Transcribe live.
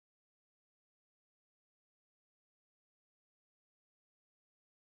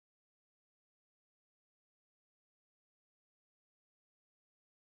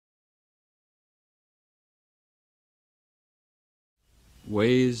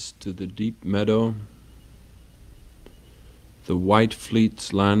Ways to the deep meadow, the white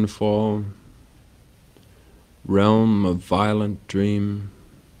fleet's landfall, realm of violent dream,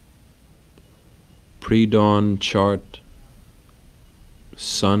 pre-dawn chart,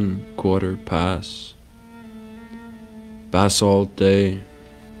 sun quarter pass, basalt day,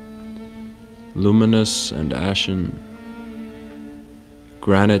 luminous and ashen,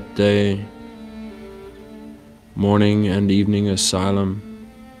 granite day, morning and evening asylum,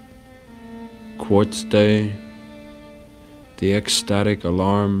 quartz day, the ecstatic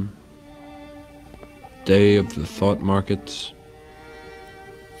alarm, day of the thought markets,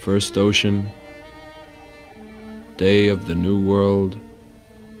 first ocean, day of the new world,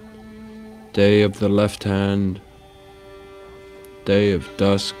 day of the left hand, day of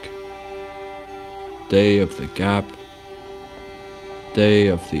dusk, day of the gap, day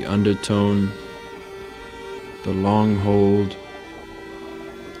of the undertone, the long hold,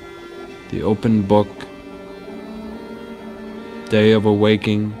 the open book, day of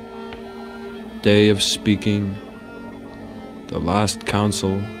awaking, day of speaking, the last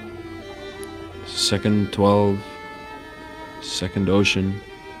council, second 12, second ocean,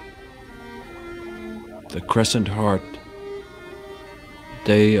 the crescent heart,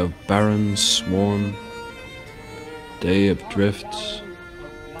 day of barren swarm, day of drifts,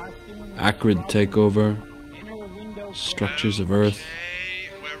 acrid takeover, structures of earth,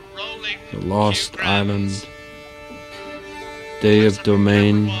 the lost island, day of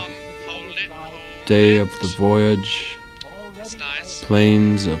domain, day of the voyage,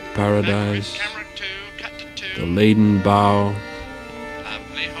 plains of paradise, the laden bow,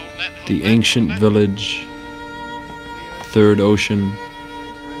 the ancient village, third ocean,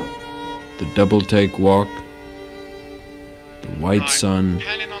 the double take walk, the white sun,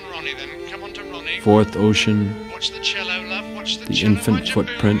 fourth ocean, the infant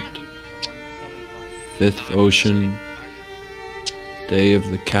footprint, fifth ocean, day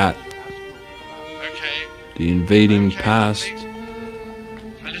of the cat, the invading past,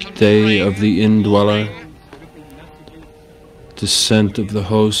 day of the indweller, descent of the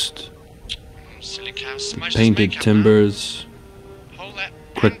host, the painted timbers,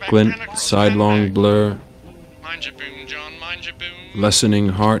 quick glint, sidelong blur, lessening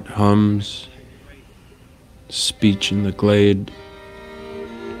heart hums, speech in the glade,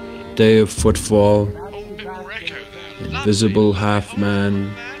 day of footfall, invisible half-man,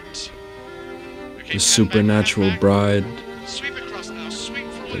 the supernatural bride,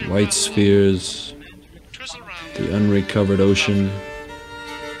 the white spheres, the unrecovered ocean,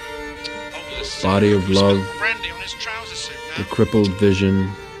 body of love, the crippled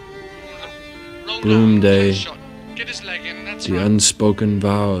vision, bloom day, the unspoken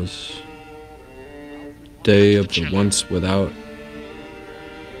vows, day of the once without,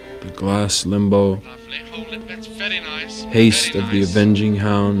 the glass limbo, haste of the avenging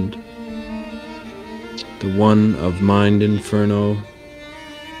hound, the one of mind inferno,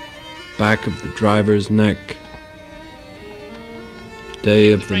 back of the driver's neck,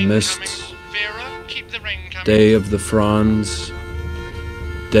 day of the mists, day of the fronds,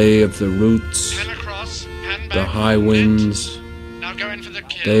 day of the roots, the high winds,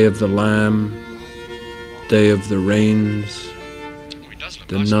 day of the lamb, day of the rains,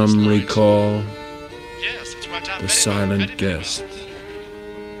 the numb recall, the silent guest.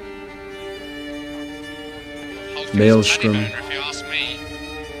 Maelstrom,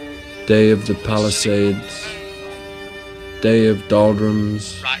 day of the Palisades, day of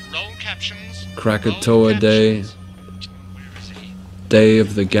doldrums, Krakatoa day, day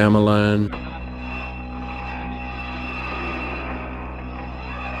of the gamelan,